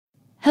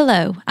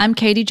Hello, I'm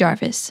Katie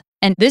Jarvis,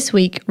 and this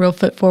week, Real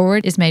Foot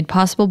Forward is made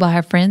possible by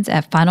our friends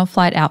at Final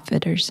Flight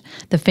Outfitters,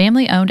 the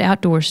family-owned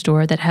outdoor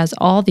store that has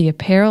all the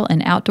apparel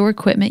and outdoor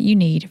equipment you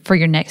need for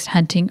your next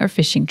hunting or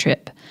fishing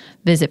trip.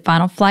 Visit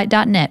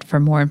finalflight.net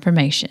for more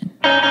information.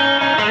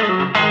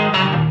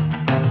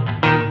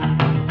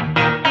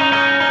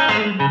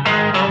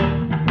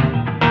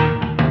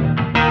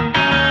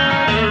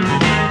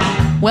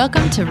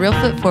 Welcome to Real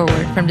Foot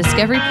Forward from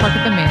Discovery Park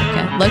of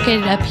America,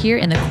 located up here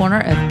in the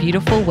corner of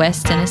beautiful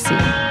West Tennessee.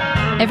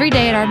 Every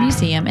day at our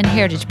museum and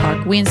Heritage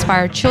Park, we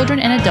inspire children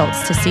and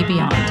adults to see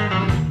beyond.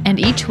 And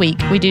each week,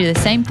 we do the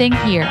same thing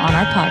here on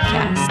our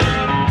podcast.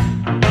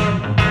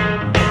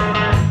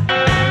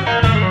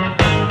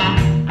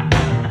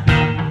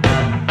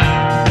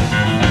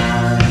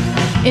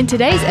 In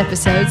today's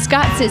episode,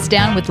 Scott sits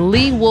down with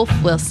Lee Wolf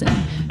Wilson,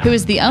 who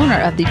is the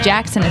owner of the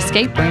Jackson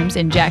Escape Rooms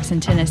in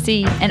Jackson,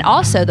 Tennessee, and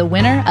also the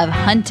winner of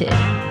Hunted.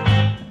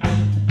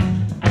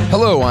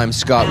 Hello, I'm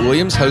Scott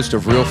Williams, host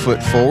of Real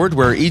Foot Forward,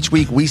 where each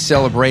week we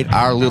celebrate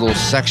our little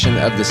section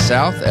of the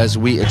South as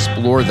we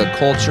explore the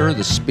culture,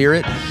 the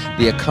spirit,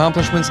 the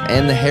accomplishments,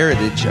 and the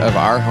heritage of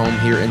our home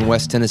here in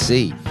West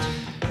Tennessee.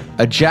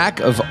 A jack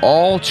of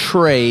all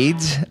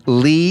trades,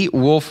 Lee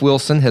Wolf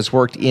Wilson has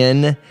worked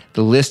in,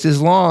 the list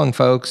is long,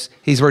 folks.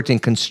 He's worked in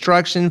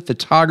construction,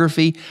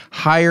 photography,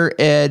 higher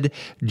ed,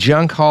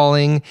 junk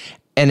hauling,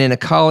 and in a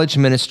college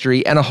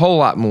ministry, and a whole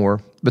lot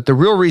more. But the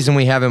real reason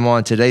we have him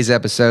on today's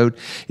episode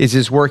is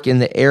his work in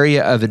the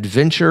area of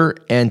adventure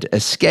and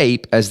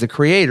escape as the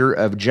creator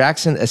of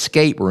Jackson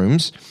Escape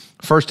Rooms,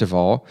 first of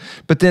all,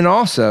 but then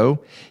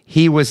also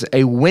he was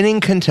a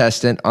winning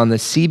contestant on the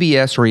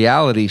CBS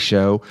reality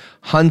show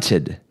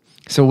Hunted.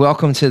 So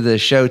welcome to the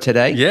show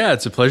today. Yeah,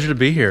 it's a pleasure to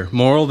be here.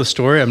 Moral of the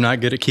story, I'm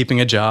not good at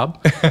keeping a job,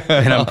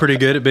 and I'm pretty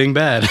good at being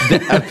bad.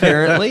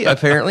 apparently,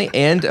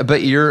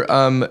 but you're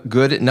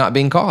good at not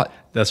being caught.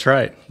 That's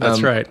right.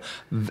 Right.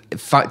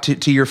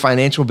 To your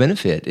financial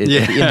benefit at the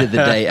end of the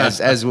day,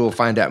 as we'll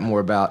find out more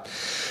about.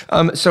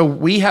 So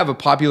we have a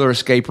popular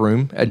escape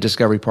room at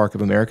Discovery Park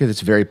of America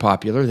that's very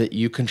popular that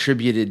you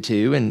contributed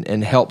to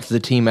and helped the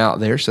team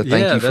out there. So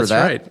thank you for that. Yeah, that's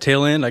right.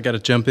 Tail end, I got to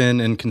jump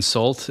in and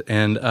consult,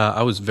 and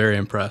I was very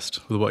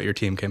impressed with what your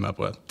team came up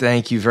with.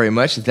 Thank you very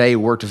much. They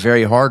worked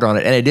very hard on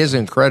it, and it is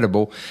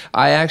incredible.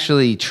 I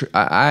actually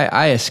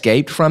I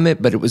escaped from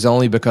it, but it was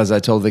only because I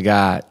told the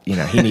guy, he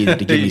needed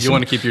to give me you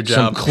want to keep your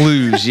job. Some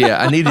clues. Yeah,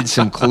 I needed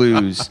some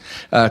clues.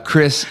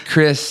 Chris,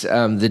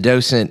 the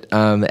docent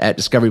at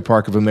Discovery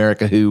Park of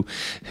America,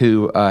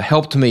 who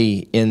helped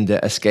me in the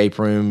escape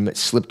room,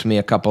 slipped me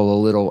a couple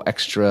of little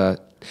extra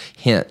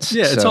hints.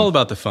 Yeah, it's all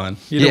about the fun.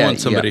 You don't want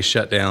somebody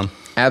shut down.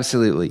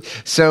 Absolutely.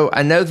 So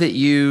I know that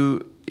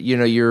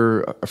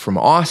you're from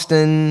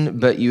Austin,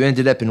 but you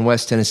ended up in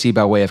West Tennessee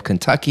by way of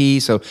Kentucky.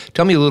 So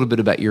tell me a little bit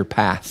about your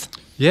path.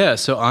 Yeah,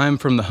 so I'm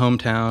from the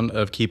hometown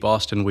of Keep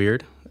Austin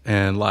Weird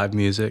and live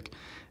music,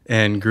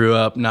 and grew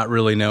up not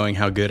really knowing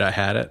how good I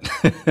had it.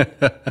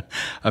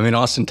 I mean,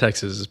 Austin,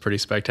 Texas is pretty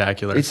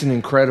spectacular. It's an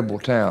incredible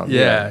town.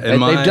 Yeah.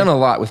 And they've done a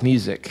lot with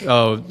music.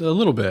 Oh, a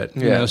little bit.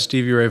 Yeah.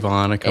 Stevie Ray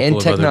Vaughan, a couple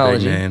of other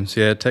big names.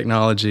 Yeah,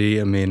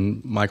 technology. I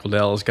mean, Michael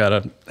Dell's got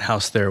a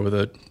house there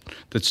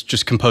that's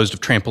just composed of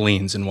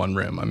trampolines in one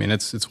room. I mean,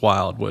 it's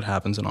wild what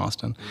happens in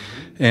Austin.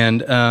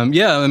 And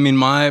I mean,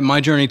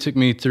 my journey took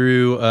me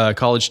through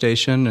College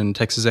Station and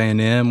Texas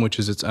A&M, which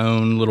is its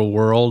own little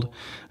world,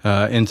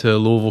 into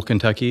Louisville,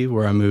 Kentucky,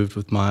 where I moved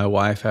with my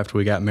wife after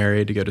we got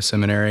married to go to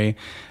seminary.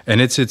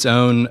 And it's its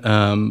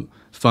own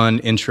fun,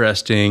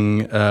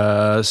 interesting,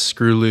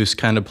 screw loose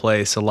kind of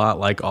place, a lot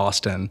like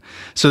Austin.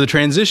 So the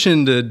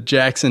transition to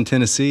Jackson,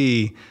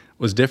 Tennessee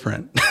was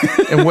different.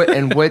 and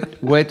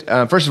what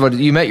first of all,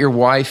 you met your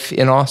wife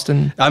in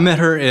Austin? I met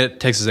her at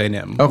Texas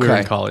A&M. Okay. We were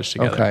in college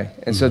together. Okay.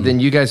 And so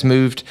then you guys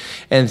moved,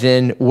 and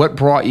then what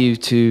brought you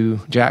to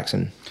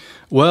Jackson?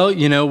 Well,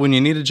 when you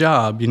need a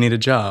job, you need a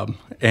job.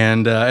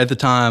 And at the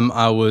time,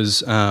 I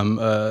was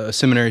a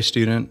seminary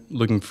student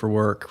looking for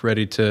work,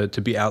 ready to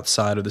be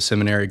outside of the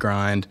seminary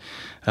grind.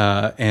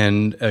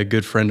 And a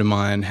good friend of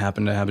mine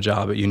happened to have a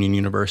job at Union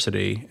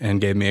University and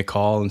gave me a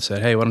call and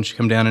said, hey, why don't you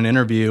come down and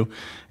interview,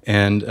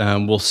 and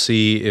we'll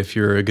see if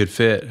you're a good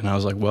fit. And I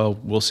was like, well,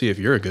 we'll see if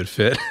you're a good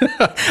fit.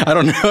 I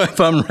don't know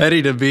if I'm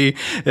ready to be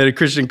at a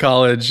Christian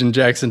college in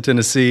Jackson,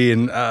 Tennessee.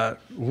 And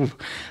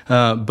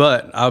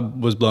but I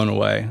was blown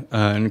away,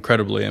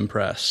 incredibly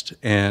impressed,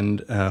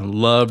 and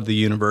loved the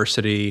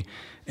university.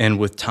 And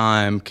with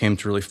time, came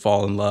to really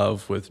fall in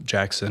love with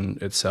Jackson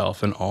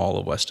itself and all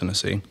of West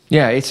Tennessee.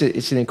 Yeah, it's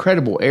an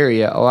incredible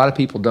area. A lot of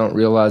people don't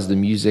realize the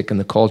music and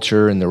the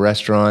culture and the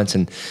restaurants,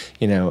 and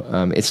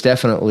it's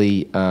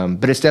definitely,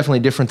 but it's definitely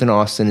different than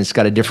Austin. It's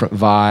got a different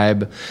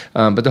vibe,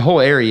 but the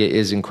whole area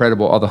is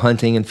incredible. All the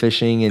hunting and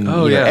fishing and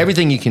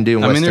everything you can do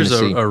in West Tennessee.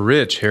 There's a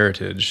rich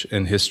heritage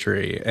and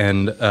history,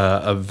 and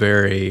a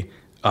very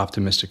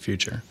optimistic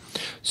future.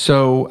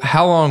 So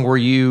how long were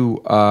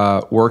you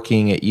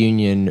working at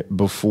Union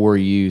before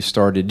you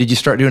started? Did you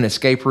start doing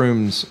escape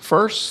rooms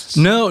first?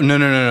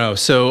 No.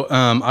 So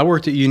I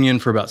worked at Union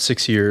for about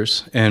 6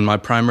 years, and my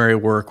primary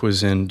work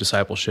was in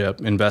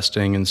discipleship,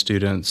 investing in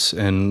students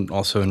and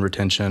also in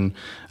retention.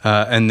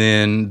 And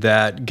then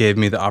that gave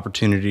me the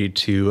opportunity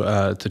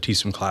to teach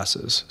some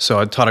classes. So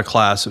I taught a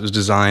class that was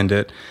designed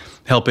at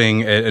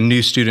helping a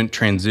new student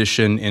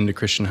transition into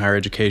Christian higher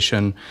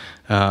education,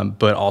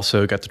 but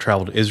also got to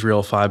travel to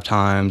Israel 5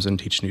 times and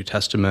teach New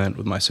Testament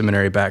with my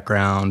seminary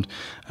background,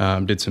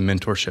 did some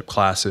mentorship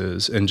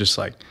classes, and just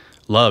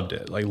loved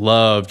it,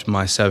 loved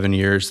my 7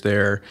 years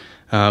there.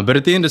 But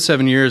at the end of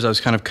 7 years, I was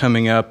kind of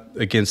coming up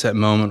against that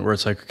moment where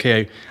it's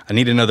okay, I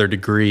need another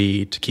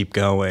degree to keep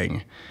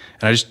going.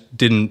 And I just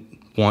didn't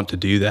want to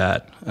do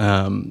that.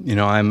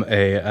 I'm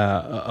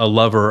a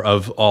lover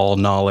of all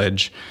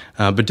knowledge,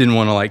 but didn't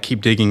want to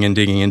keep digging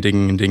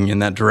in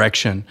that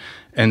direction.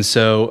 And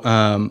so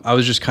I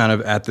was just kind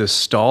of at this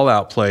stall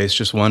out place,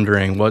 just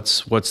wondering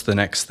what's the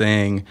next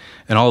thing.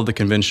 And all of the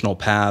conventional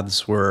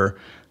paths were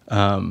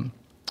not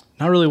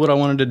really what I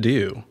wanted to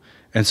do.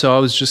 And so I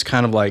was just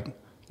kind of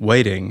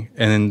waiting.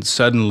 And then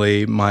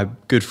suddenly my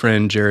good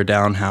friend Jared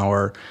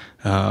Downhauer,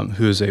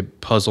 who is a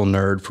puzzle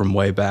nerd from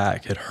way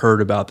back, had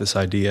heard about this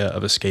idea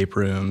of escape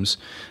rooms.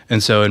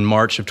 And so in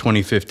March of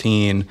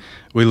 2015,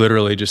 we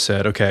literally just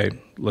said, okay,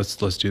 let's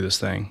do this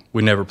thing.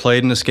 We never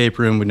played an escape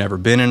room. We'd never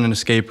been in an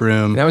escape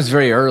room. That was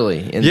very early.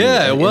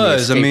 It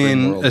was.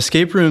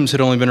 Escape rooms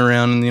had only been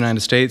around in the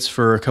United States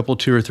for a couple,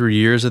 2 or 3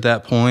 years at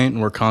that point,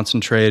 and were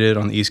concentrated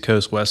on the East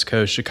Coast, West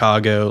Coast,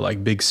 Chicago,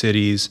 big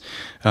cities.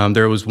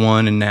 There was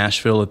one in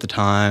Nashville at the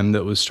time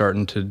that was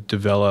starting to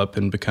develop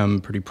and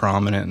become pretty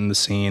prominent in the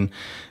scene.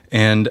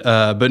 And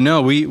but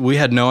no, we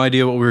had no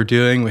idea what we were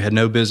doing. We had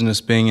no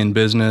business being in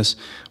business.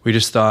 We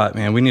just thought,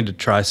 man, we need to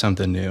try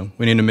something new.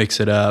 We need to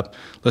mix it up.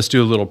 Let's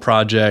do a little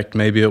project.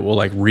 Maybe it will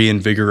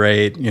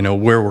reinvigorate,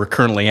 where we're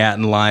currently at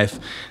in life.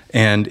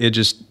 And it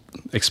just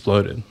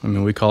exploded.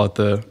 We call it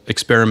the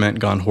experiment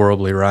gone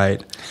horribly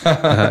right,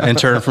 and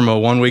turned from a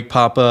 1-week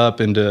pop-up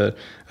into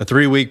a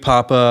 3-week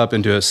pop-up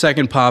into a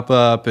second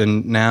pop-up,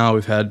 and now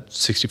we've had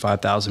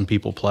 65,000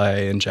 people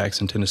play in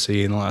Jackson,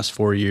 Tennessee in the last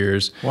 4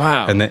 years.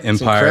 Wow. And the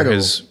empire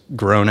has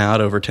grown out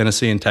over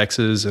Tennessee and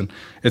Texas, and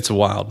it's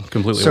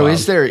completely wild. So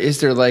is there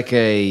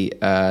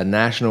a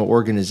national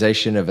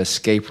organization of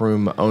escape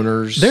room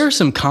owners? There are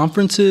some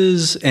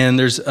conferences, and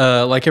there's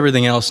like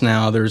everything else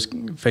now, there's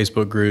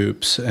Facebook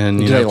groups and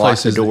they lock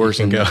places the doors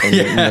and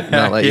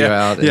not let you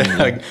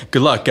out.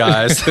 Good luck,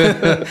 guys.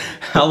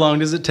 How long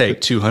does it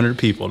take 200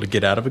 people to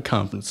get out of a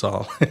conference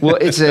hall? Well,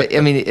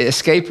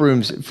 escape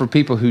rooms, for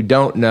people who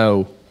don't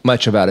know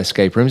much about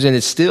escape rooms, and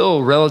it's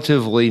still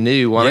relatively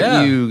new. Why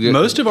don't you?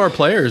 Most of our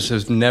players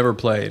have never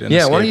played an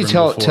escape room. Why don't you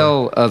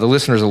tell the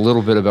listeners a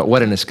little bit about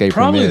what an escape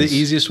room is? Probably the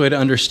easiest way to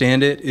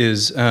understand it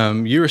is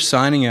you're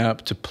signing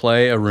up to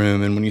play a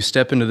room, and when you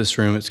step into this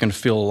room, it's going to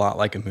feel a lot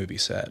like a movie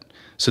set.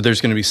 So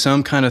there's going to be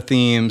some kind of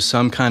theme,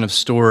 some kind of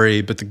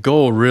story, but the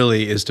goal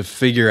really is to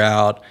figure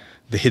out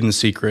the hidden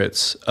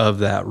secrets of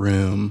that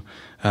room,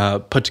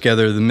 put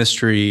together the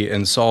mystery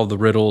and solve the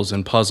riddles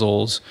and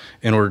puzzles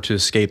in order to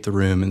escape the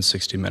room in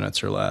 60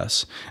 minutes or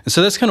less. And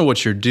so that's kind of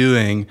what you're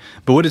doing,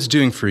 but what it's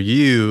doing for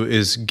you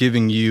is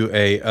giving you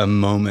a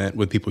moment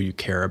with people you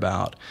care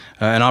about,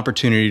 an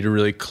opportunity to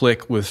really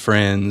click with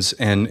friends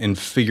and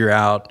figure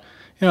out.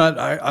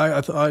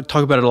 I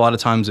talk about it a lot of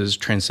times as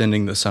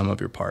transcending the sum of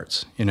your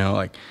parts.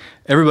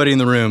 Everybody in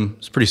the room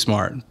is pretty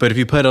smart, but if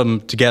you put them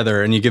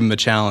together and you give them a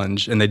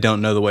challenge and they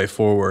don't know the way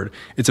forward,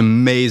 it's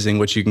amazing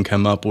what you can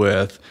come up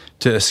with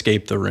to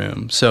escape the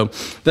room. So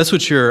that's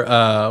what you're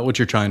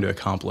trying to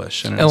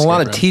accomplish. And a lot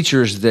of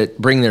teachers that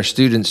bring their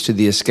students to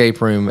the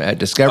escape room at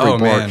Discovery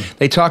Park,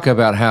 they talk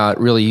about how it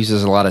really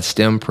uses a lot of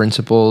STEM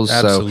principles.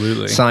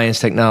 Absolutely. So science,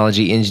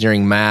 technology,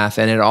 engineering, math,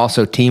 and it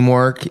also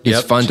teamwork.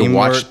 It's fun to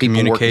watch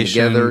people working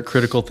together.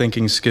 Critical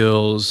thinking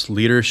skills,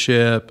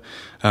 leadership.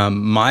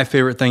 My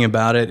favorite thing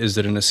about it is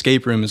that an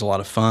escape room is a lot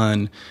of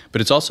fun,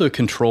 but it's also a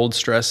controlled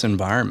stress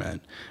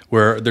environment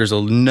where there's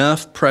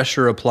enough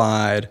pressure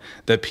applied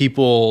that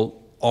people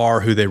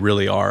are who they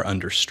really are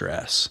under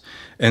stress.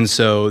 And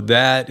so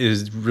that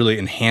really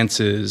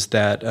enhances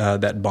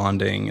that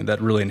bonding,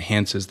 that really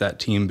enhances that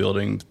team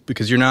building,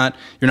 because you're not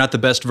the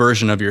best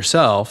version of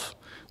yourself,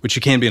 which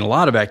you can be in a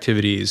lot of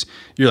activities.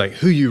 You're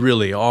who you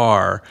really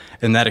are,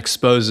 and that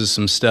exposes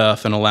some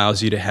stuff and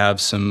allows you to have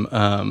some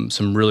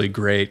really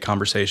great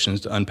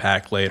conversations to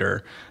unpack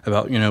later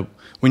about,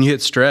 when you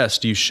hit stress,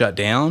 do you shut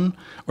down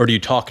or do you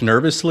talk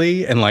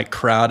nervously and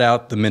crowd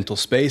out the mental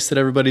space that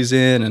everybody's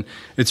in? And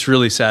it's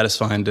really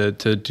satisfying to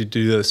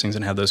do those things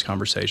and have those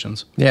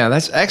conversations. Yeah,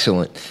 that's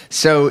excellent.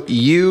 So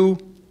you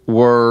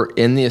were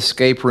in the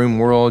escape room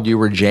world, you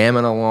were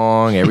jamming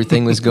along,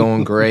 everything was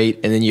going great,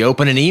 and then you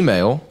open an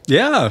email.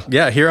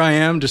 Yeah, here I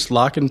am just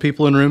locking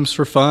people in rooms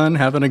for fun,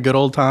 having a good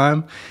old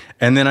time,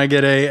 and then I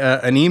get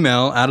an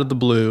email out of the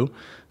blue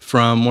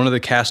from one of the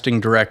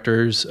casting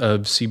directors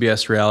of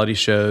CBS reality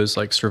shows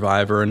like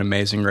Survivor and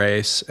Amazing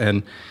Race.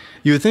 And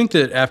you would think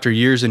that after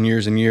years and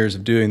years and years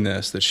of doing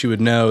this, that she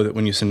would know that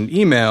when you send an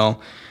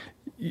email,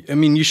 I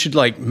mean, you should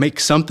like make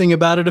something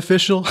about it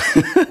official.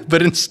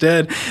 But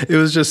instead, it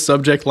was just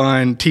subject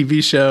line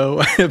TV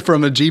show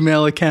from a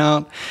Gmail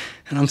account.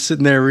 And I'm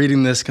sitting there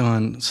reading this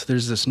going, so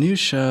there's this new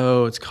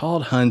show. It's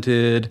called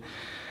Hunted.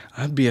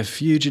 I'd be a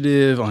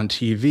fugitive on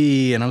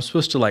TV, and I'm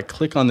supposed to like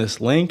click on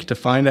this link to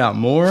find out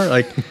more.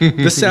 Like,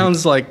 this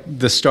sounds like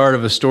the start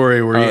of a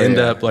story where you end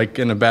up like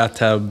in a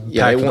bathtub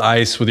packed with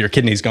ice with your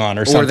kidneys gone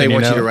or something. Or they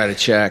want you to write a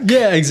check.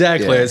 Yeah,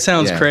 exactly. It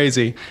sounds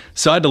crazy.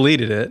 So I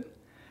deleted it.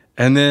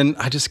 And then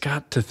I just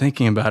got to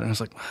thinking about it, and I was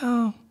like,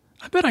 well,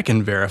 I bet I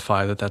can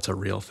verify that that's a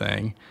real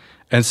thing.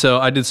 And so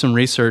I did some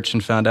research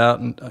and found out,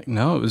 and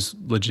no, it was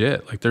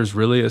legit. Like, there's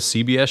really a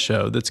CBS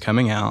show that's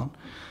coming out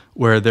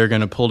where they're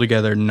going to pull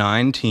together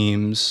 9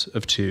 teams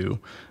of 2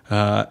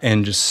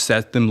 and just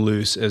set them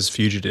loose as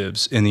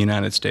fugitives in the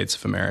United States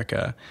of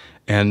America.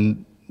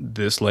 And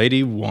this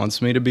lady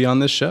wants me to be on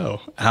this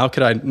show. How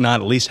could I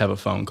not at least have a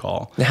phone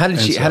call? Now, how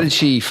did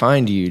she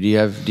find you? Do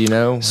you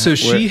know? So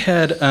she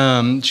had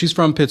she's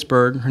from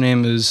Pittsburgh. Her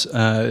name is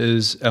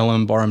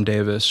Ellen Barham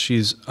Davis.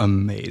 She's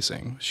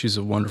amazing. She's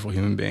a wonderful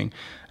human being.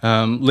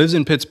 Lives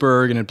in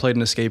Pittsburgh and had played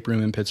an escape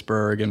room in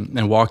Pittsburgh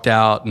and walked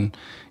out, and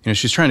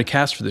she's trying to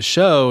cast for the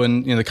show,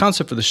 and the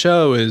concept for the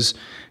show is,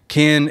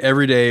 can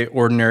everyday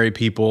ordinary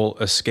people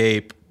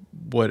escape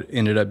what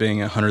ended up being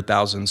a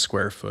 100,000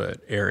 square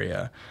foot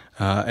area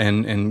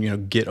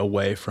and get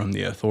away from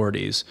the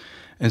authorities.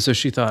 And so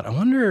she thought, I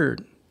wonder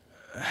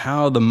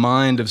how the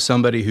mind of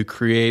somebody who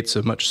creates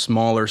a much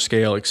smaller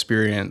scale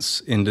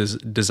experience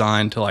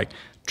designed to like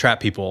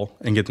trap people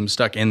and get them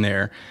stuck in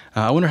there.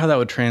 I wonder how that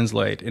would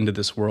translate into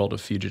this world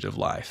of fugitive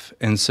life.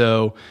 And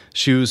so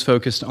she was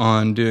focused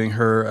on doing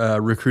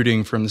her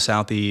recruiting from the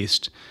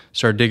Southeast,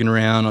 started digging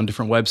around on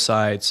different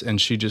websites,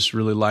 and she just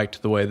really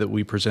liked the way that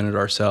we presented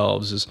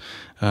ourselves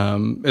as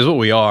what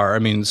we are. I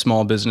mean,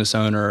 small business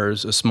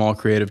owners, a small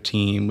creative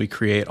team. We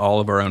create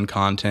all of our own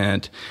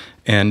content,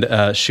 and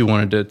she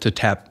wanted to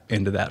tap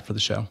into that for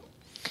the show.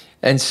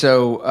 And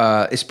so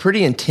it's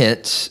pretty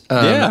intense.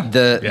 I'm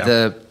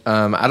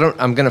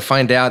going to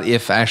find out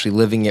if actually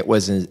living it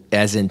wasn't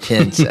as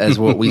intense as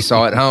what we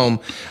saw at home.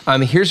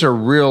 Here's a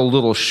real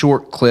little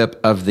short clip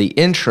of the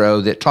intro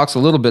that talks a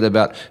little bit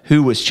about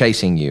who was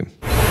chasing you.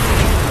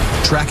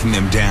 Tracking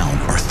them down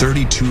are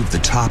 32 of the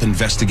top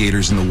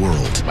investigators in the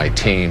world. My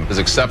team is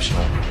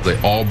exceptional. They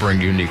all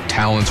bring unique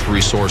talents,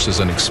 resources,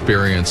 and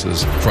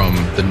experiences from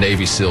the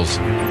Navy SEALs,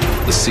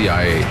 the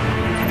CIA,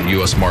 the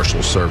U.S.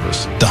 Marshal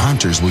Service. The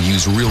hunters will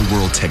use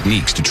real-world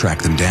techniques to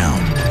track them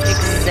down.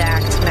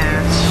 Exact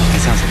match.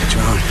 It sounds like a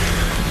drone.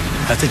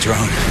 That's a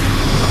drone.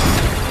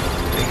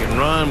 They can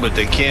run, but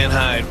they can't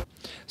hide.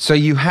 So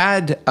you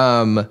had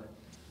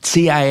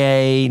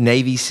CIA,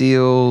 Navy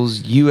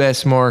SEALs,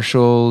 U.S.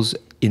 Marshals.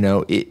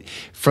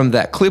 From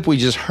that clip we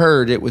just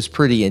heard, it was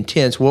pretty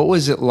intense. What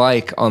was it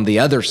like on the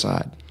other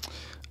side?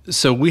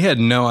 So we had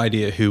no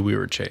idea who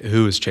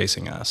was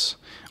chasing us.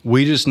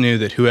 We just knew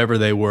that whoever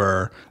they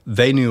were,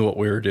 they knew what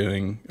we were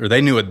doing, or they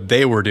knew what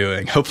they were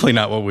doing, hopefully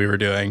not what we were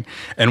doing,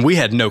 and we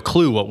had no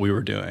clue what we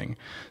were doing.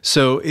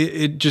 So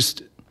it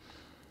is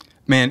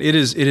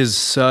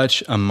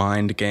such a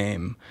mind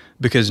game,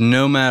 because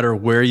no matter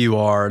where you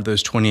are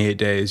those 28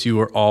 days, you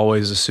are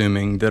always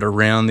assuming that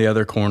around the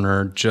other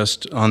corner,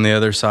 just on the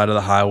other side of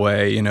the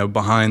highway,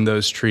 behind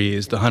those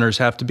trees, the hunters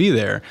have to be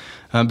there,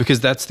 because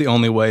that's the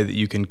only way that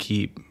you can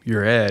keep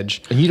your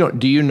edge. And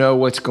do you know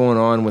what's going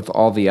on with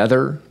all the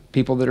other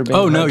people that are being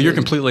hunted? No, you're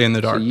completely in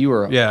the dark. So you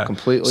were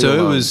completely alone.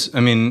 So it was,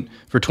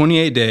 for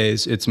 28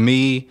 days, it's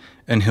me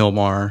and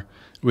Hilmar.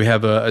 We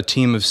have a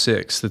team of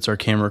 6 that's our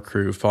camera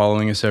crew,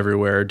 following us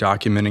everywhere,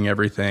 documenting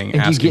everything.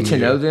 And do you get to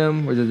know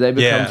them, or did they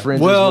become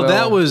friends as well?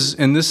 That was,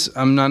 and this,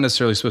 I'm not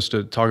necessarily supposed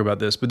to talk about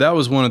this, but that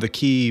was one of the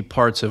key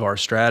parts of our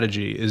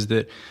strategy, is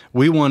that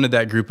we wanted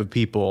that group of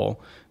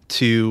people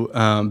to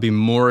be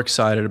more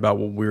excited about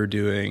what we were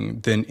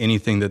doing than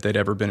anything that they'd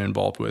ever been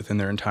involved with in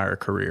their entire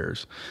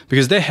careers.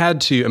 Because they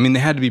had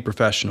to be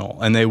professional,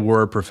 and they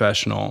were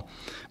professional,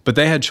 but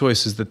they had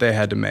choices that they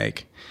had to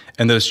make.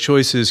 And those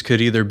choices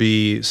could either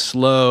be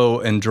slow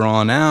and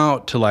drawn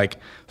out to like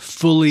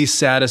fully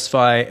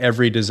satisfy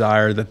every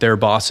desire that their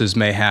bosses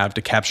may have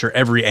to capture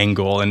every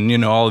angle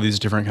and, all of these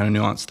different kind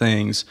of nuanced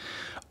things.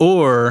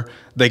 Or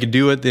they could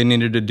do what they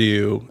needed to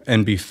do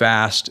and be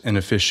fast and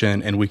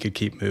efficient, and we could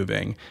keep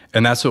moving.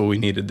 And that's what we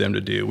needed them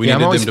to do.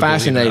 I'm always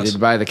fascinated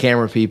by the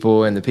camera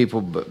people and the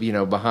people,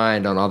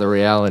 behind on all the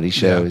reality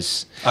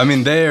shows. Yeah. I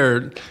mean,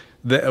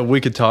 we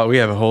could talk. We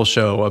have a whole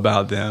show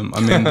about them. I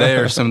mean, they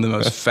are some of the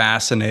most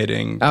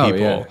fascinating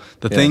people.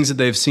 The things that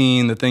they've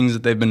seen, the things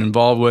that they've been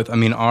involved with. I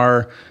mean,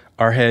 our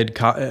head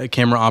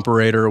camera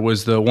operator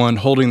was the one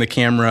holding the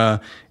camera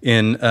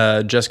in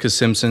Jessica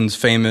Simpson's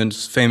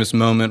famous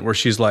moment where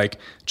she's like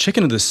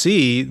chicken of the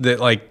sea, that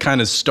like kind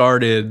of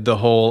started the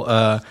whole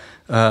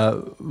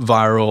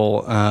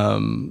viral,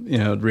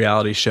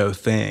 reality show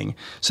thing.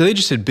 So they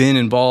just had been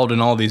involved in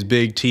all these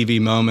big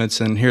TV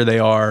moments, and here they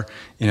are,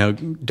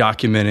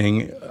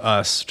 documenting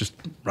us just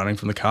running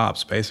from the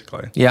cops,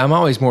 basically. Yeah, I'm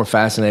always more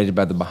fascinated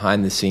by the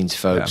behind-the-scenes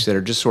folks that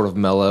are just sort of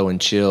mellow and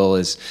chill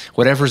as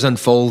whatever's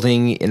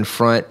unfolding in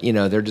front.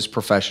 They're just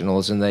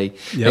professionals, and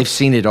they've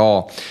seen it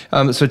all.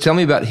 So tell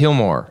me about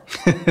Hilmar.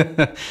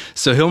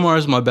 So Hilmar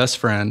is my best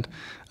friend.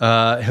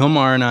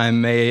 Hilmar and I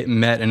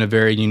met in a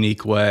very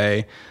unique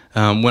way.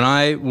 When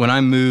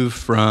I moved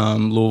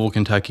from Louisville,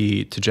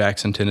 Kentucky to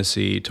Jackson,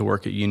 Tennessee to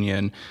work at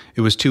Union,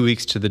 it was 2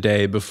 weeks to the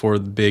day before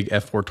the big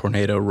F4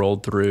 tornado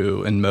rolled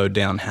through and mowed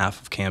down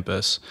half of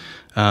campus.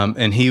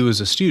 And he was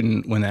a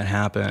student when that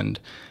happened.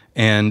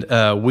 And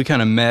we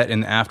kind of met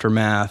in the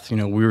aftermath.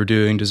 We were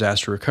doing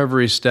disaster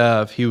recovery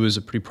stuff. He was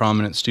a pretty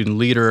prominent student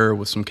leader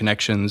with some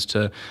connections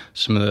to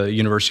some of the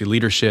university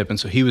leadership. And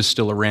so he was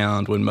still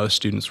around when most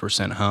students were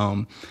sent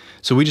home.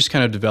 So we just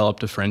kind of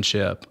developed a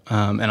friendship.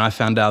 And I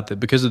found out that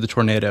because of the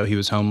tornado, he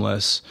was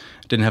homeless,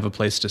 didn't have a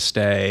place to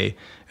stay.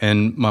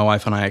 And my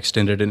wife and I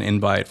extended an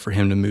invite for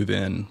him to move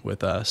in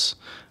with us.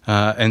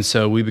 And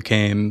so we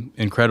became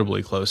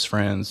incredibly close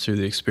friends through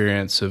the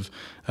experience of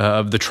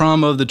the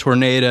trauma of the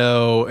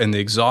tornado and the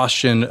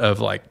exhaustion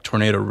of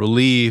tornado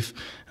relief,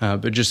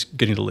 but just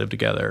getting to live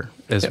together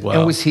as well.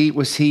 And was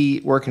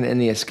he working in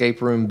the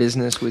escape room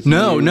business with you?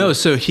 No.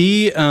 So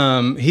he's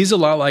a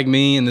lot like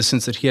me in the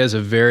sense that he has a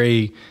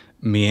very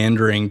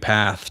meandering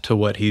path to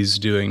what he's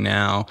doing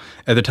now.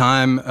 At the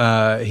time,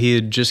 he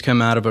had just come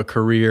out of a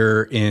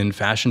career in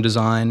fashion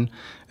design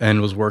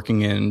and was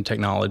working in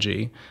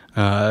technology,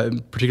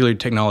 particularly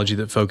technology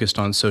that focused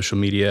on social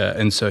media.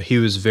 And so he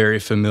was very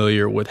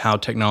familiar with how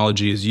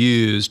technology is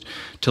used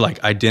to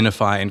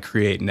identify and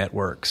create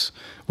networks,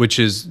 which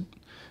is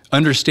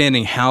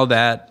understanding how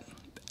that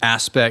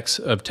aspects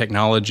of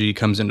technology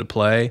comes into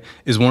play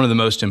is one of the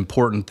most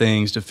important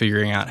things to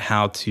figuring out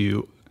how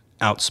to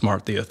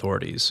outsmart the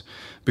authorities,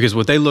 because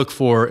what they look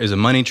for is a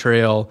money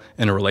trail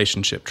and a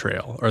relationship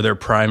trail are their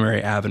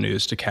primary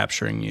avenues to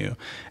capturing you.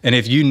 And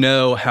if you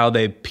know how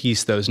they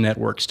piece those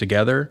networks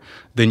together,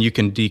 then you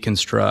can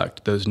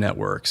deconstruct those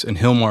networks. And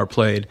Hilmar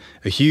played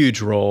a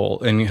huge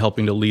role in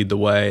helping to lead the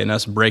way and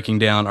us breaking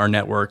down our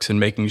networks and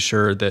making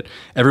sure that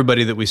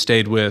everybody that we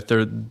stayed with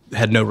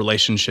had no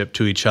relationship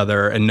to each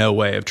other and no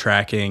way of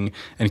tracking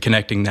and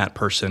connecting that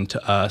person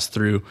to us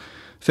through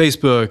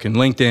Facebook and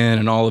LinkedIn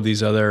and all of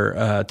these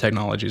other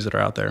technologies that are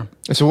out there.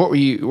 So what were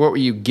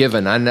you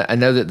given? I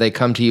know that they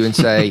come to you and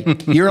say,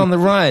 you're on the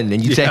run,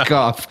 and you take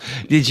off.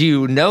 Did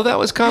you know that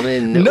was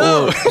coming?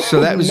 No.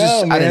 So that was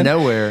just out of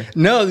nowhere.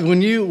 No,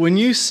 when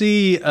you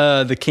see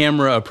the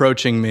camera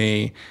approaching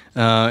me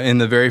in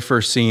the very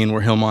first scene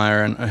where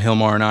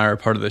Hilmar and I are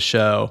part of the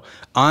show,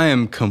 I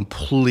am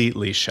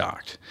completely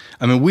shocked.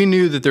 I mean, we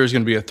knew that there was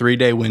going to be a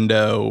 3-day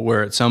window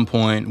where at some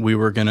point we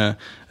were going to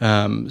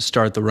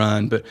start the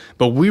run, but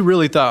we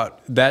really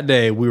thought that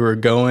day we were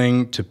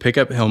going to pick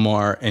up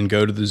Hilmar and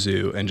go to the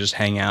zoo and just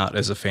hang out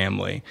as a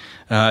family.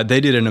 They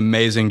did an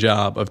amazing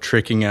job of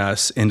tricking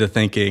us into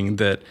thinking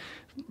that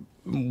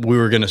we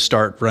were going to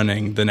start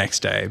running the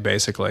next day,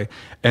 basically.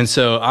 And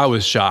so I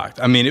was shocked.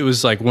 I mean, it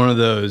was like one of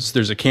those,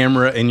 there's a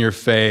camera in your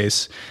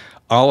face.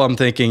 All I'm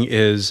thinking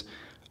is,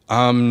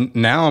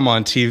 now I'm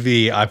on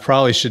TV. I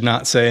probably should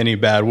not say any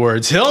bad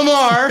words.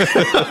 Hilmar,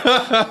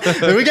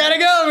 we gotta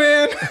go,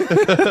 man.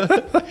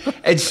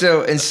 and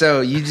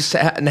so you just.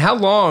 And how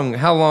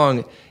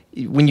long?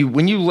 When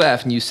you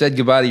left and you said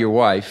goodbye to your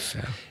wife?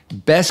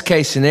 Best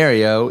case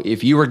scenario,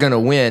 if you were going to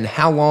win,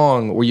 how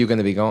long were you going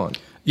to be gone?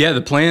 Yeah,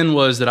 the plan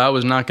was that I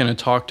was not going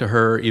to talk to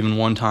her even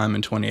one time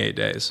in 28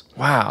 days.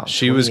 Wow.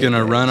 She was going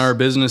to run our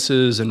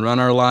businesses and run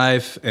our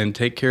life and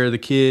take care of the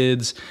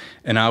kids.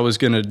 And I was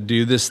going to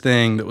do this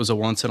thing that was a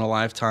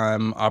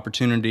once-in-a-lifetime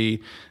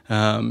opportunity, to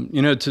win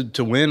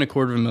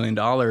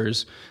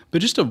 $250,000,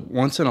 but just a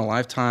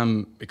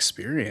once-in-a-lifetime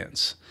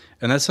experience.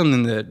 And that's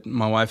something that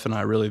my wife and I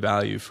really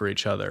value for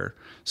each other.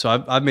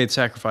 So I've made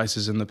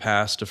sacrifices in the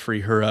past to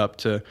free her up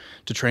to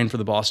train for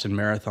the Boston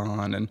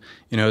Marathon. And,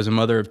 as a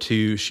mother of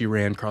two, she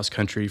ran cross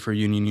country for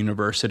Union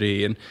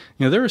University. And,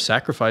 there were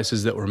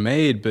sacrifices that were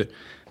made, but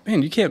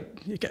man,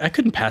 I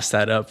couldn't pass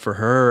that up for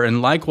her.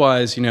 And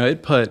likewise,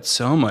 it put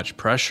so much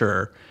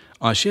pressure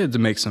on. She had to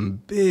make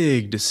some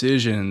big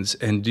decisions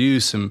and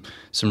do some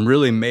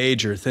really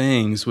major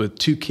things with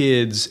 2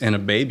 kids and a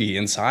baby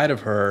inside of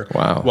her.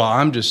 Wow. While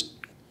I'm just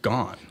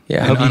gone.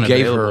 Yeah, I hope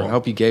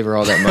you gave her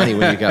all that money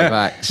when you got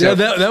back. So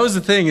that was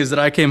the thing, is that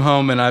I came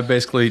home and I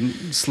basically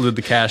slid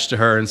the cash to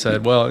her and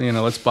said, well,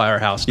 let's buy our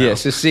house now. Yeah,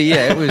 so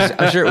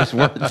I'm sure it was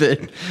worth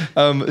it.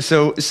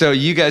 So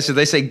you guys, so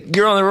they say,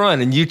 you're on the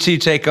run and you two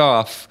take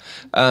off.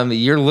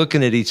 You're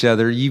looking at each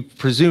other. You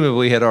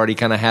presumably had already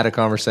kind of had a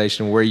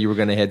conversation where you were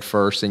going to head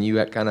first, and you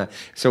had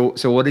so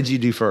what did you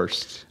do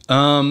first?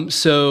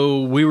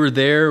 So we were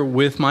there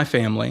with my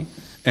family.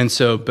 And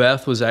so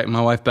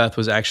my wife Beth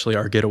was actually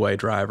our getaway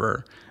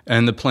driver.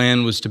 And the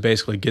plan was to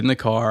basically get in the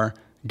car,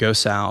 go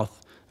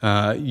south,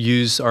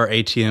 use our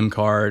ATM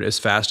card as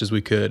fast as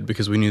we could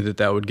because we knew that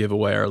that would give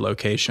away our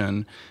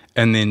location.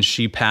 And then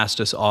she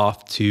passed us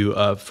off to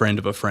a friend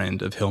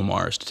of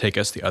Hilmar's to take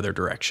us the other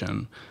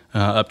direction,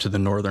 up to the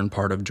northern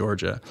part of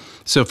Georgia.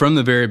 So from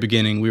the very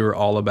beginning, we were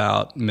all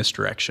about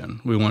misdirection.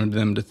 We wanted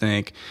them to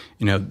think,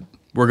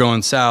 we're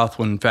going south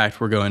when in fact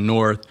we're going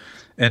north.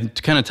 And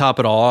to kind of top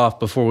it all off,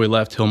 before we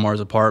left Hilmar's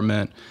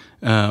apartment,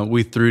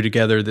 we threw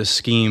together this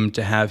scheme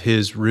to have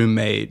his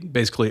roommate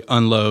basically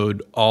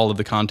unload all of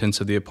the contents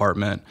of the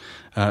apartment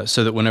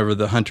so that whenever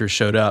the hunters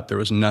showed up, there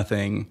was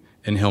nothing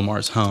in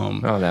Hilmar's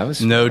home. Oh, that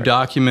was no smart.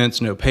 documents,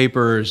 no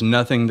papers,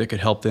 nothing that could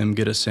help them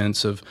get a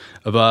sense of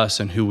us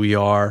and who we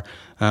are,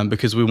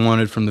 because we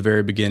wanted from the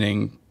very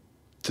beginning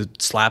to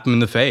slap them in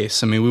the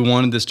face. I mean, we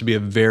wanted this to be a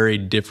very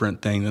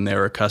different thing than they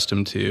were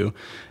accustomed to.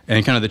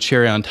 And kind of the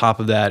cherry on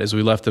top of that is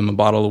we left them a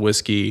bottle of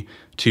whiskey,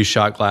 2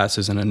 shot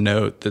glasses, and a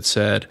note that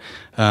said,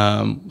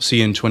 see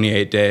you in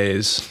 28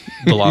 days,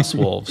 the Lost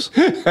Wolves.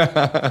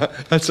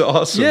 That's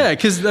awesome. Yeah,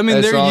 because,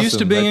 they're used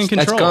to being in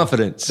control. That's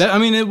confidence.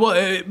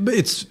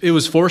 It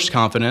was forced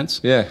confidence.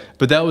 Yeah.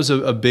 But that was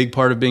a big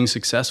part of being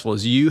successful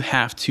is you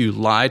have to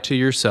lie to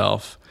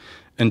yourself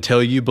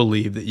until you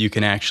believe that you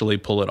can actually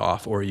pull it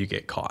off or you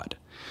get caught.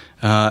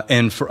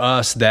 And for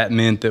us, that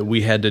meant that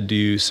we had to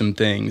do some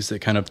things that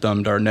kind of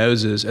thumbed our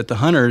noses at the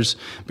hunters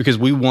because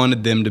we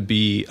wanted them to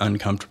be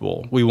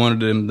uncomfortable. We wanted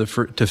them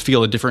to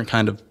feel a different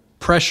kind of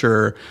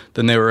pressure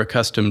than they were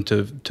accustomed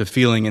to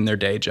feeling in their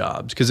day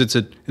jobs because it's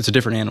a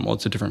different animal.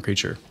 It's a different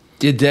creature.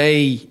 Did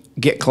they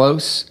get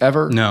close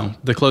ever? No.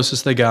 The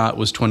closest they got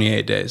was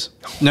 28 days.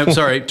 No,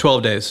 sorry,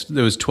 12 days.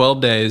 It was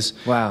 12 days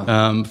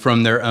Wow.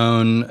 From their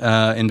own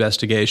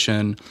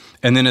investigation.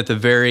 And then at the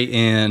very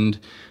end,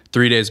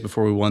 3 days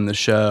before we won the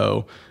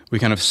show, we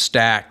kind of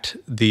stacked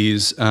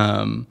these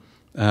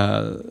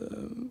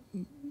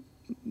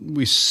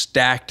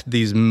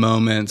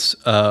moments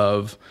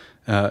of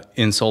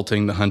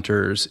insulting the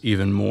hunters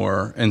even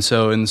more. And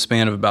so in the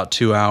span of about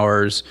 2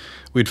 hours,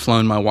 we'd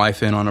flown my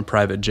wife in on a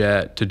private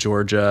jet to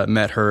Georgia,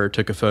 met her,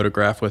 took a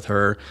photograph with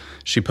her.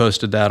 She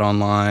posted that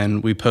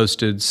online. We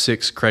posted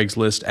 6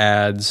 Craigslist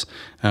ads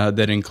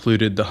that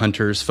included the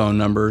hunters' phone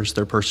numbers,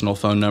 their personal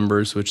phone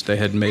numbers, which they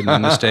had made the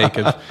mistake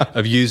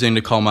of using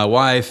to call my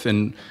wife.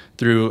 And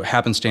through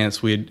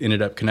happenstance, we had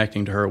ended up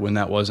connecting to her when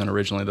that wasn't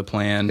originally the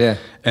plan. Yeah.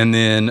 And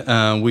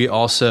then we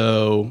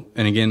also,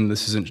 and again,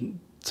 this isn't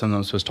something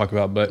I'm supposed to talk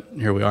about, but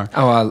here we are.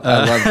 Oh,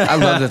 I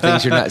love the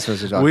things you're not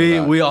supposed to talk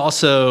about. We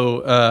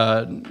also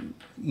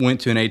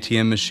went to an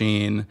ATM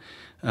machine,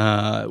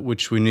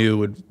 which we knew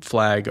would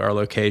flag our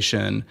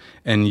location,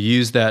 and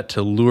used that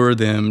to lure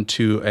them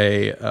to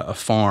a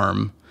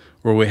farm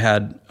where we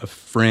had a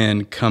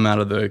friend come out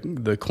of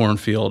the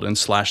cornfield and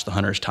slash the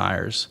hunter's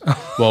tires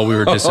while we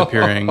were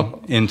disappearing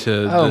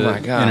into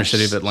the inner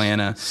city of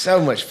Atlanta. So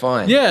much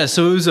fun. Yeah,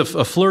 so it was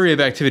a flurry of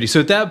activity.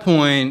 So at that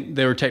point,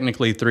 they were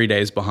technically 3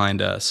 days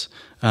behind us.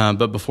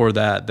 But before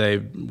that,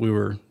 we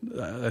were.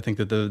 I think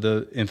that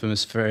the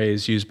infamous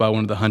phrase used by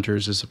one of the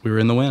hunters is we were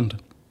in the wind.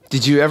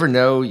 Did you ever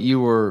know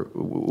you were?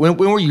 When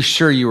were you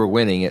sure you were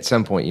winning? At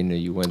some point, you knew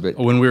you won, but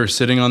when we were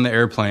sitting on the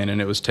airplane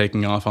and it was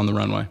taking off on the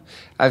runway.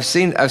 I've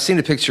seen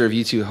a picture of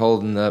you two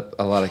holding up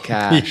a lot of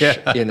cash.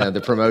 Yeah.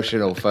 The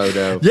promotional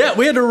photo. Yeah,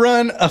 we had to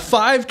run a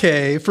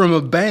 5K from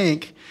a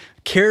bank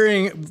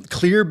carrying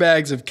clear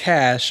bags of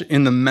cash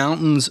in the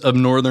mountains of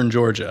northern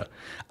Georgia.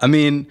 I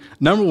mean,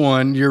 number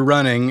one, you're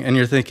running and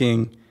you're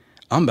thinking,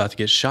 I'm about to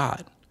get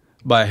shot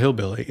by a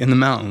hillbilly in the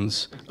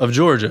mountains of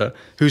Georgia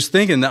who's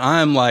thinking that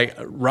I'm like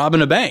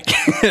robbing a bank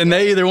and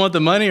they either want the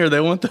money or they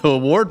want the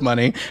award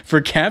money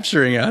for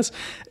capturing us.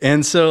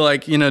 And so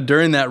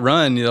during that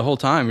run, the whole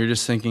time you're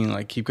just thinking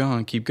like, keep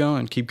going, keep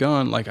going, keep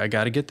going. Like, I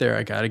got to get there.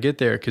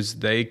 Because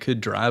they could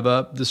drive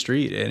up the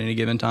street at any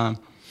given time.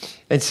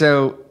 And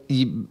so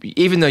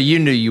even though you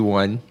knew you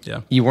won,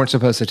 you weren't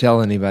supposed to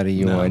tell anybody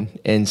you won.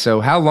 And so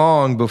how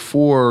long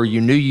before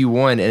you knew you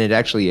won and it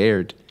actually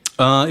aired?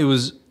 It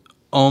was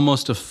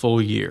almost a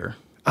full year.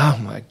 Oh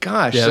my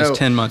gosh. Yeah, it was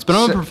 10 months. But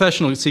I'm a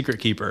professional secret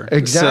keeper.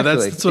 Exactly.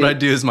 So that's what I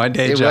do as my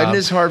day job. It wasn't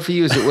as hard for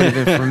you as it would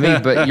have been for me,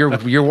 but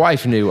your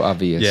wife knew,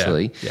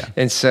 obviously. Yeah.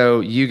 And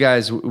so you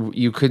guys,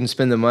 you couldn't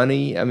spend the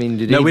money? I mean,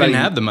 we didn't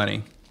have the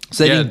money.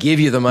 So they didn't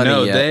give you the money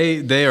yet?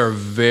 No, they are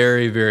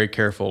very, very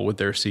careful with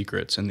their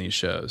secrets in these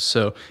shows.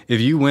 So if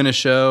you win a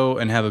show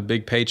and have a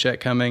big paycheck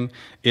coming,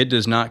 it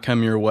does not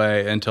come your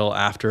way until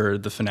after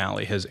the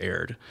finale has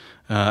aired.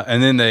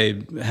 And then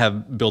they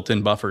have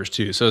built-in buffers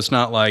too. So it's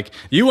not like,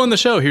 you won the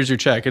show, here's your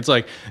check. It's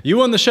like, you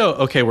won the show,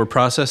 okay, we're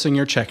processing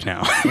your check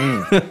now.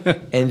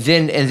 And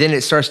then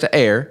it starts to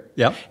air.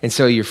 Yep. And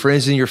so your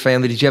friends and your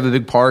family, did you have a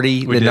big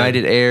party the night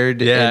it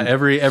aired? Yeah,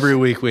 every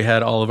week we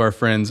had all of our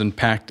friends and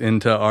packed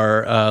into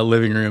our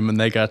living room, and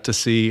they got to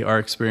see our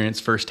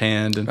experience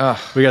firsthand. And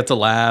we got to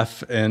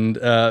laugh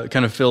and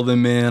kind of fill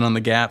them in on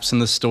the gaps in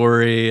the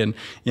story and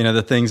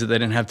the things that they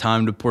didn't have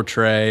time to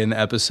portray in the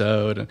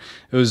episode. And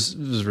it was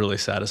really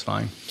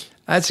satisfying.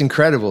 That's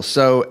incredible.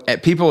 So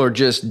people are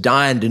just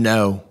dying to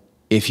know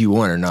if you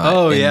won or not.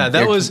 Oh, And yeah,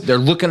 they're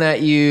looking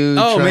at you.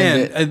 Oh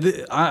trying man,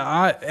 to-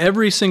 I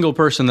every single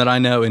person that I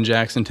know in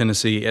Jackson,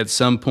 Tennessee, at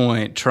some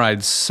point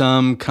tried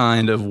some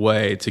kind of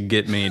way to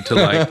get me to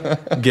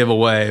like give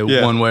away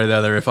one way or the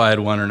other if I had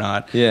won or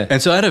not. Yeah.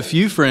 And so I had a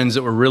few friends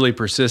that were really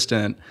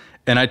persistent,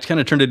 and I kind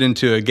of turned it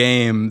into a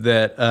game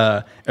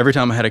that every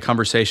time I had a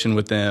conversation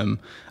with them,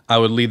 I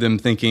would leave them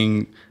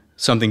thinking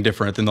something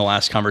different than the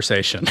last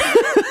conversation.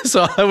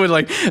 So I would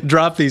like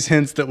drop these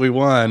hints that we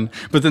won,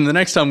 but then the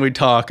next time we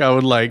talk, I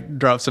would like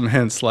drop some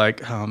hints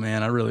like, oh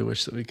man, I really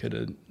wish that we could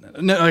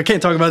have, no, I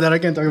can't talk about that. I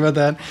can't talk about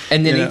that.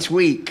 And then each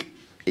week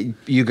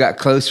you got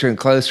closer and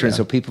closer. And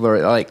so people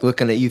are like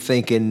looking at you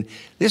thinking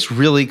this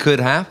really could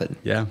happen.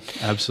 Yeah,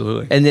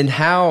 absolutely. And then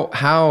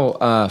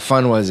how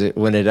fun was it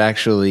when it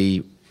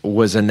actually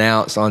was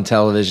announced on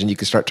television? You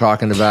could start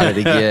talking about it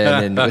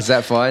again. And was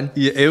that fun?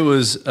 Yeah, it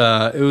was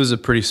a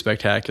pretty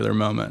spectacular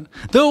moment.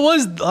 Though it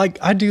was like,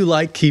 I do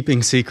like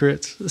keeping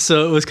secrets.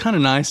 So it was kind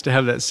of nice to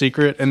have that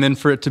secret. And then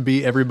for it to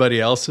be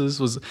everybody else's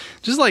was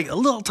just like a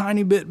little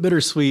tiny bit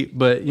bittersweet.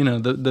 But, you know,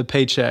 the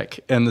paycheck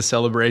and the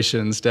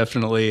celebrations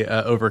definitely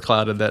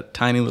overclouded that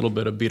tiny little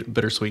bit of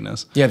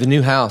bittersweetness. Yeah, the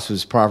new house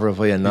was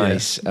probably a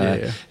nice,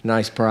 Yeah.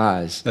 nice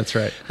prize. That's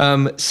right.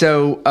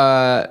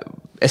 So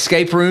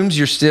escape rooms,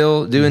 you're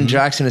still doing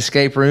Jackson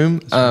Escape Room.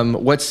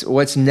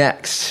 What's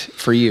next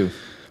for you?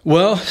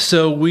 Well,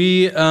 so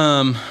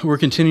we're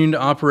continuing to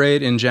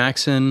operate in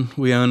Jackson.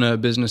 We own a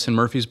business in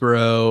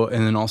Murfreesboro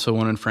and then also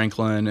one in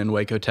Franklin and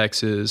Waco,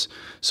 Texas.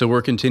 So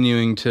we're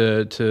continuing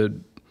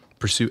to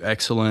pursue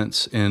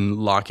excellence in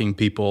locking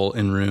people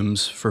in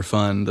rooms for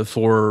fun, the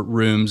 4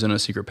 rooms in a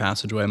secret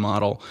passageway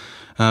model.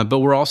 But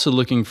we're also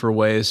looking for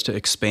ways to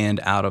expand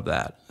out of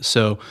that.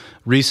 So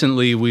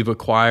recently we've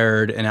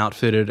acquired and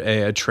outfitted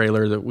a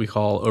trailer that we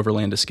call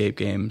Overland Escape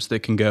Games that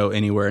can go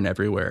anywhere and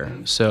everywhere.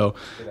 So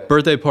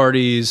birthday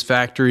parties,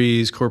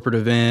 factories, corporate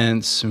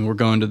events, and we're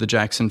going to the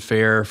Jackson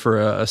Fair for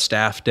a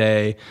staff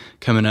day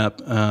coming up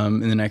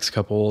in the next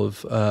couple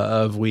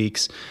of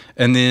weeks.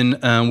 And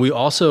then we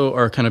also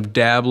are kind of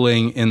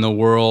dabbling in the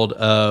world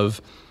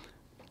of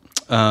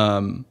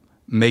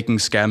making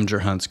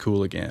scavenger hunts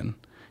cool again.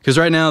 Because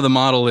right now the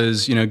model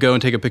is, you know, go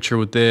and take a picture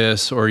with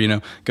this, or, you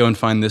know, go and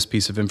find this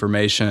piece of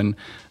information.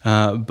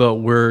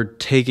 But we're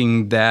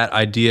taking that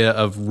idea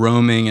of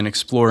roaming and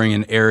exploring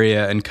an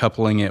area and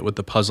coupling it with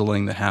the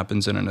puzzling that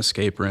happens in an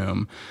escape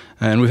room.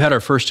 And we've had our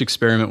first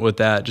experiment with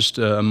that just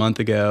a month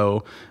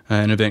ago,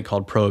 an event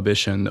called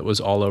Prohibition that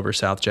was all over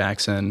South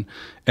Jackson.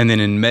 And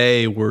then in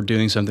May, we're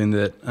doing something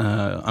that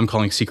I'm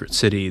calling Secret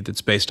City,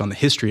 that's based on the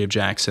history of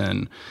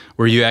Jackson,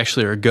 where you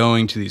actually are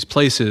going to these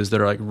places that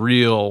are like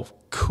real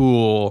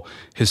cool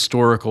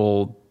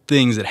historical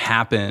things that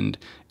happened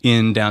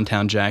in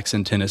downtown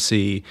Jackson,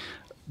 Tennessee,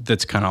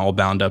 that's kind of all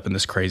bound up in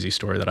this crazy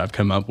story that I've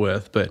come up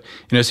with. But,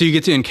 you know, so you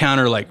get to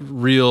encounter like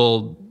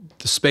real,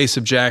 the space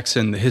of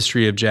Jackson, the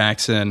history of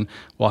Jackson,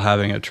 while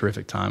having a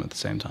terrific time at the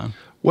same time.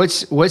 Why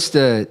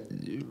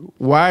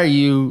are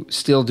you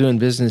still doing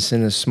business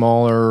in a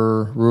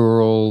smaller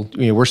rural,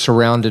 you know, we're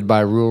surrounded by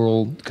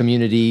rural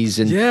communities,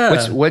 and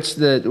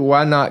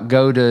why not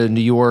go to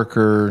New York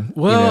or,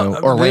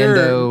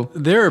 Orlando?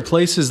 There are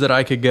places that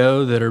I could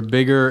go that are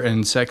bigger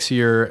and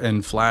sexier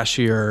and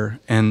flashier,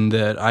 and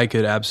that I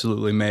could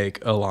absolutely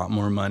make a lot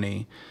more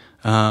money.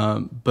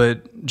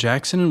 But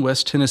Jackson and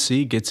West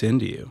Tennessee gets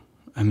into you.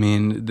 I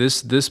mean,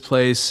 this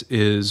place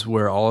is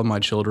where all of my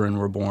children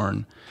were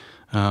born.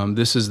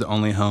 This is the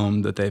only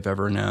home that they've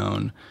ever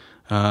known,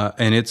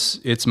 and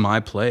it's my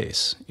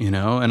place, you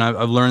know. And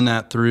I've learned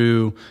that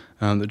through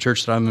the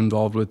church that I'm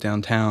involved with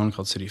downtown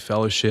called City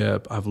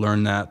Fellowship. I've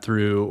learned that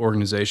through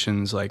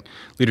organizations like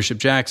Leadership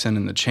Jackson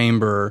and the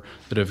Chamber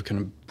that have kind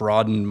of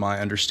broadened my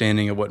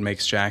understanding of what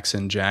makes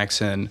Jackson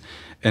Jackson.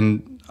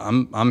 And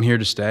I'm here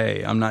to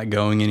stay. I'm not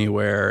going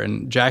anywhere.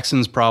 And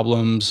Jackson's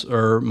problems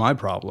are my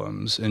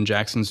problems, and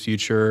Jackson's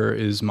future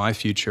is my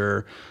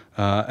future.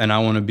 And I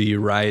want to be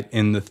right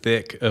in the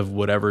thick of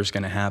whatever's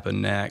going to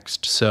happen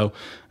next. So,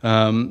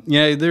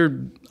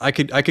 I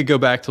could go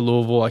back to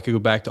Louisville. I could go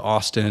back to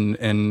Austin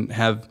and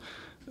have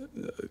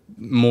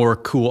more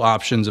cool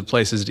options of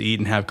places to eat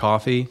and have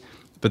coffee.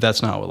 But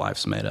that's not what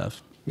life's made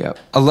of. Yeah,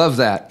 I love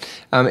that.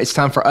 It's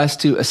time for us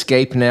to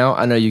escape now.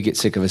 I know you get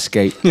sick of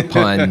escape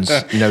puns,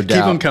 no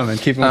doubt.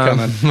 Keep them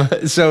coming.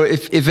 So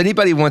if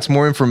anybody wants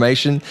more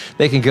information,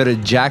 they can go to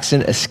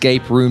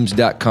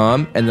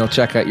jacksonescaperooms.com, and they'll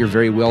check out your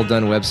very well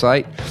done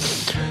website.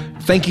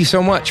 Thank you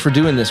so much for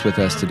doing this with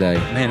us today.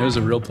 Man, it was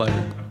a real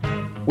pleasure.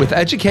 With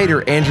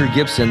educator Andrew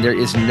Gibson, there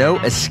is no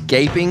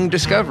escaping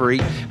discovery,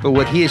 but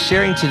what he is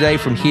sharing today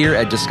from here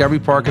at Discovery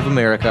Park of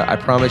America, I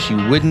promise you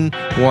wouldn't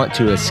want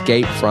to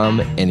escape from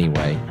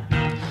anyway.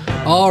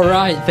 All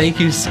right. Thank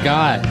you,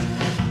 Scott.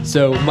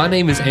 So my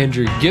name is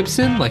Andrew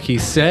Gibson, like he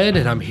said,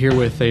 and I'm here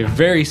with a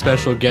very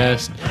special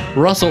guest,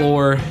 Russell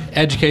Orr,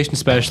 education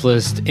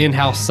specialist,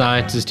 in-house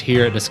scientist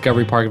here at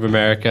Discovery Park of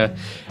America.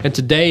 And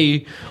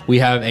today we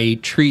have a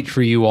treat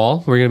for you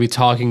all. We're going to be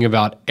talking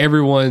about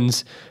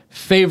everyone's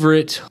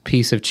favorite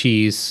piece of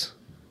cheese,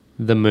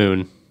 the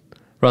moon.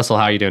 Russell,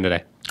 how are you doing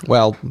today?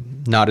 Well,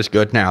 not as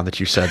good now that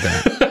you said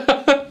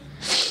that.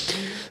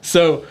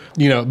 So,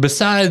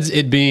 besides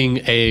it being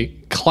a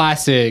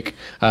classic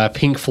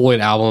Pink Floyd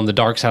album, The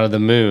Dark Side of the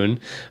Moon,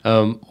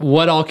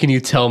 what all can you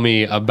tell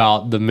me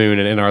about the moon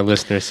and our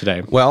listeners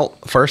today? Well,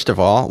 first of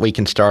all, we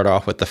can start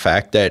off with the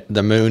fact that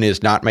the moon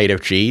is not made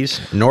of cheese,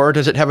 nor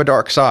does it have a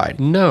dark side.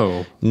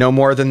 No. No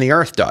more than the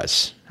Earth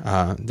does.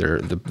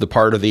 The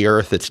part of the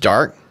Earth that's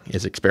dark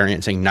is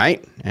experiencing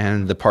night,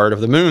 and the part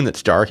of the moon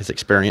that's dark is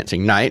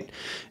experiencing night.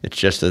 It's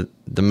just that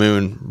the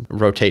moon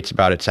rotates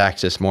about its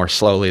axis more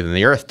slowly than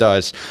the Earth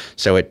does,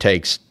 so it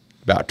takes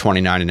about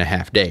 29 and a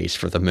half days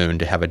for the moon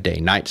to have a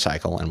day-night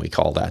cycle, and we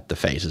call that the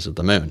phases of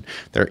the moon.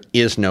 There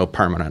is no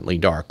permanently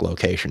dark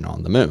location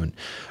on the moon,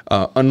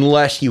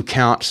 unless you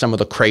count some of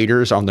the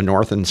craters on the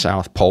North and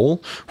South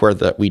Pole, where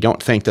we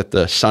don't think that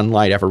the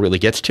sunlight ever really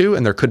gets to,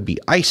 and there could be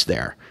ice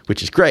there,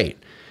 which is great,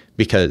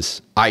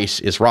 because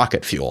ice is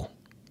rocket fuel.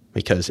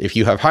 Because if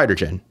you have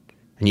hydrogen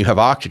and you have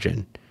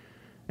oxygen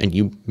and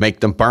you make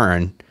them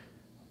burn,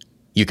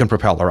 you can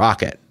propel a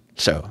rocket.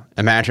 So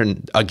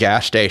imagine a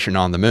gas station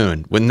on the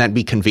moon. Wouldn't that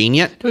be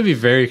convenient? It would be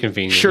very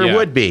convenient. Sure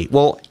would be.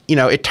 Well,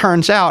 it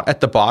turns out at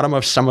the bottom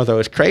of some of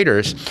those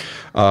craters,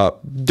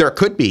 there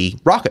could be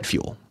rocket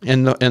fuel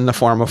in the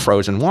form of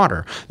frozen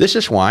water. This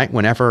is why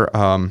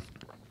whenever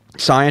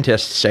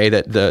scientists say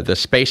that the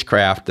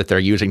spacecraft that they're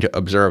using to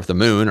observe the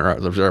moon or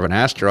observe an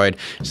asteroid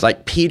is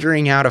like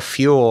petering out of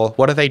fuel,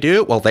 what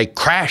do? Well, they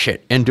crash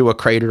it into a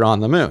crater on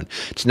the moon.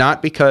 It's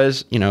not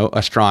because,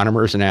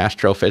 astronomers and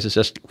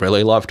astrophysicists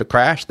really love to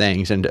crash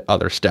things into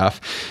other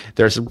stuff.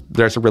 There's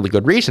a really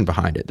good reason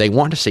behind it. They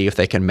want to see if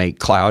they can make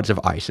clouds of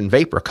ice and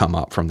vapor come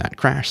up from that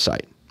crash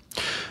site.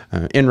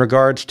 In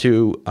regards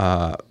to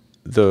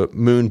the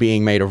moon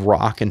being made of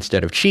rock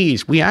instead of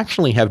cheese, we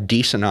actually have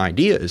decent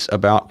ideas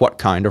about what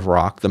kind of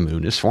rock the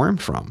moon is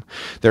formed from.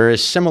 There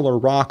is similar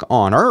rock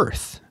on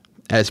Earth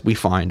as we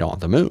find on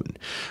the moon.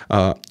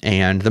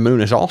 And the moon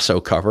is also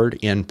covered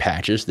in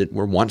patches that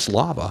were once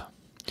lava.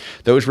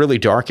 Those really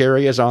dark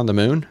areas on the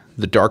moon,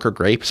 the darker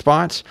gray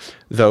spots,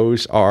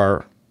 those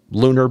are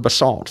lunar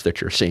basalts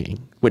that you're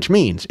seeing, which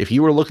means if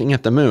you were looking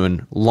at the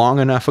moon long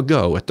enough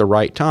ago at the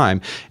right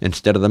time,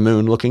 instead of the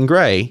moon looking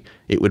gray,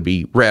 it would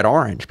be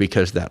red-orange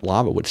because that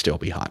lava would still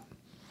be hot.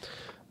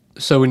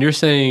 So when you're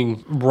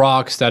saying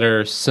rocks that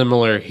are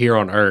similar here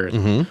on Earth,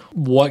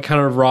 what kind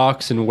of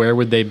rocks and where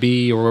would they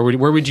be, or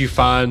where would you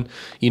find,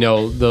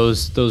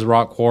 those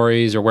rock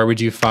quarries, or where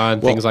would you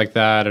find things like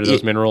that, or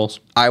those minerals?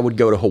 I would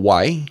go to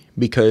Hawaii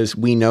because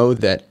we know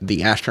that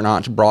the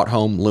astronauts brought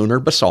home lunar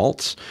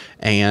basalts,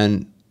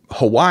 and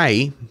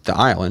Hawaii, the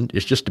island,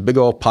 is just a big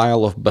old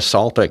pile of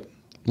basaltic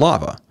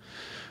lava.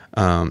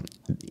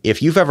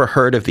 If you've ever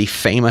heard of the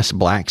famous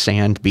black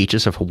sand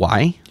beaches of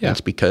Hawaii,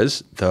 that's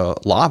because the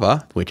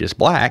lava, which is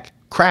black,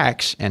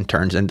 cracks and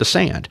turns into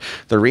sand.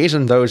 The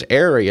reason those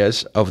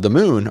areas of the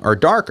moon are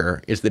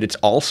darker is that it's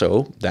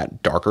also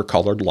that darker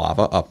colored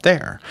lava up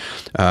there.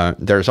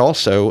 There's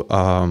also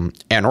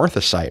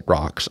anorthosite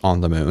rocks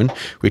on the moon,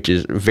 which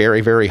is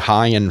very, very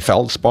high in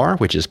feldspar,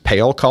 which is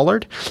pale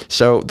colored.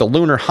 So the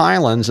lunar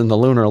highlands and the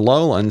lunar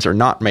lowlands are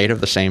not made of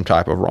the same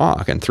type of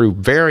rock. And through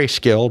very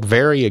skilled,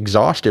 very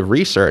exhaustive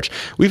research,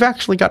 we've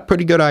actually got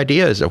pretty good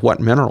ideas of what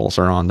minerals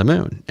are on the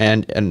moon.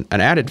 And an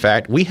added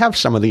fact, we have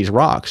some of these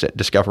rocks at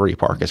Discovery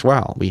Park as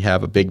well. We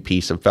have a big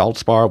piece of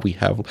feldspar. We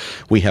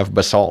have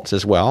basalts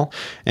as well.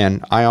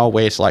 And I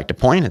always like to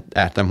point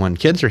at them when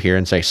kids are here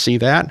and say, see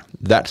that?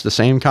 That's the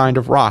same kind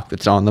of rock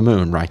that's on the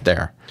moon right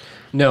there.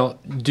 Now,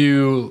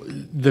 do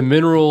the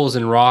minerals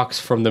and rocks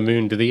from the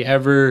moon, do they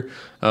ever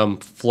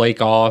flake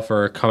off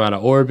or come out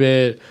of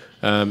orbit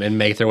and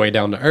make their way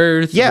down to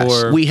Earth?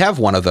 Yes, we have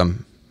one of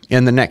them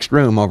in the next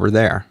room over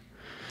there.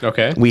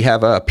 Okay. We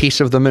have a piece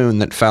of the moon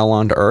that fell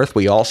onto Earth.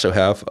 We also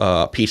have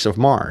a piece of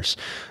Mars.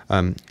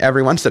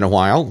 Every once in a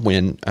while,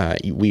 when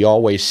we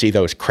always see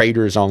those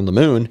craters on the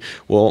moon,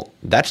 well,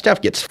 that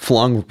stuff gets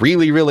flung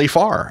really, really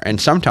far.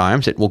 And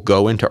sometimes it will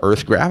go into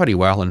Earth's gravity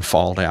well and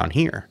fall down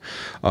here.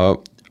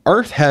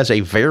 Earth has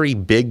a very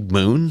big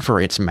moon for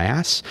its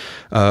mass.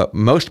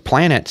 Most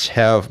planets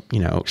have,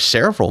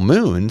 several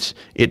moons.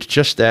 It's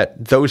just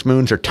that those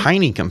moons are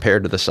tiny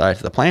compared to the size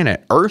of the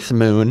planet. Earth's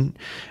moon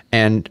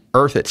and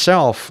Earth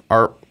itself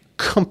are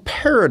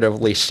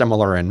comparatively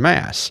similar in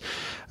mass.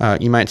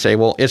 You might say,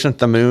 well, isn't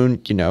the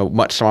moon,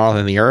 much smaller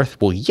than the Earth?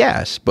 Well,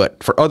 yes,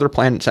 but for other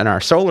planets in our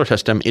solar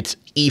system, it's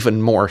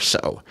even more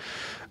so.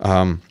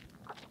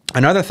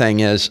 Another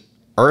thing is,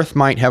 Earth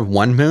might have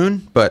one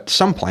moon, but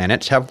some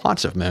planets have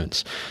lots of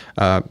moons.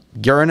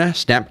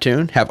 Uranus,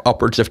 Neptune have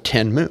upwards of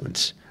 10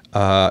 moons.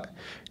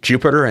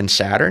 Jupiter and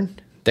Saturn,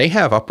 they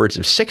have upwards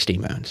of 60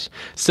 moons.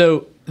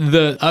 So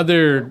the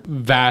other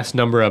vast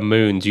number of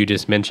moons you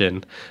just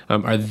mentioned,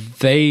 are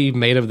they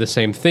made of the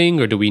same thing,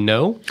 or do we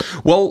know?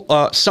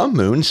 Well, some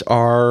moons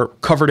are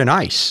covered in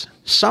ice.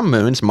 Some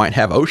moons might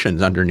have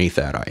oceans underneath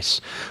that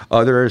ice.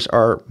 Others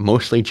are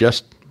mostly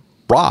just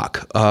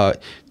rock.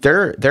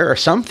 There are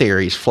some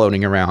theories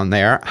floating around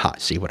there,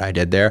 see what I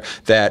did there,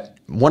 that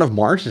one of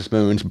Mars's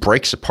moons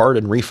breaks apart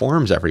and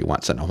reforms every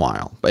once in a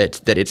while.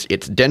 But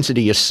its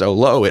density is so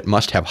low, it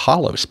must have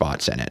hollow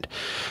spots in it.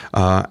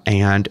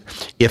 And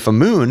if a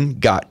moon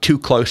got too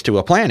close to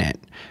a planet,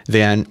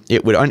 then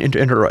it would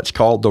enter what's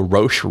called the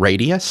Roche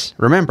radius.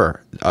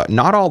 Remember,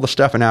 not all the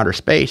stuff in outer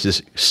space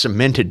is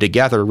cemented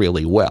together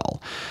really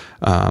well.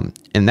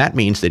 And that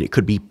means that it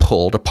could be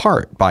pulled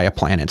apart by a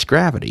planet's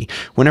gravity.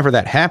 Whenever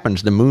that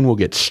happens, the moon will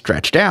get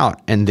stretched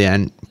out and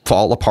then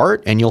fall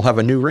apart, and you'll have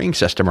a new ring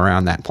system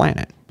around that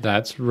planet.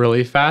 That's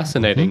really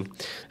fascinating.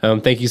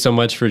 Thank you so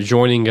much for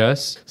joining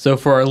us. So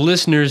for our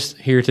listeners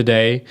here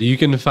today, you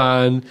can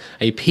find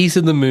a piece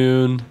of the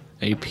moon,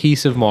 a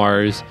piece of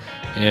Mars,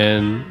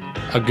 and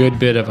a good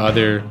bit of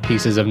other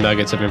pieces of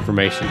nuggets of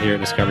information here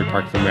at Discovery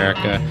Park of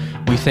America.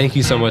 We thank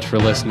you so much for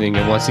listening.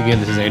 And once again,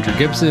 this is Andrew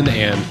Gibson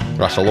and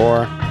Russell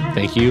Orr.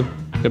 Thank you.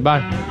 Goodbye.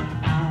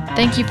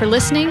 Thank you for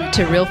listening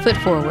to Real Foot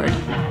Forward.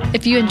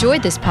 If you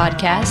enjoyed this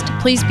podcast,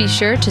 please be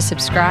sure to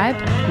subscribe,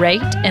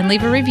 rate, and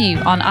leave a review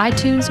on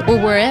iTunes or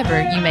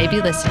wherever you may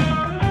be listening.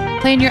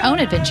 Plan your own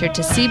adventure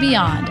to see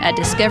beyond at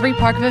Discovery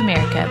Park of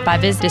America by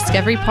visiting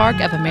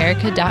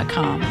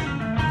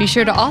discoveryparkofamerica.com. Be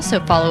sure to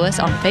also follow us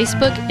on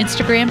Facebook,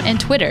 Instagram,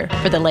 and Twitter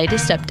for the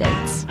latest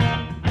updates.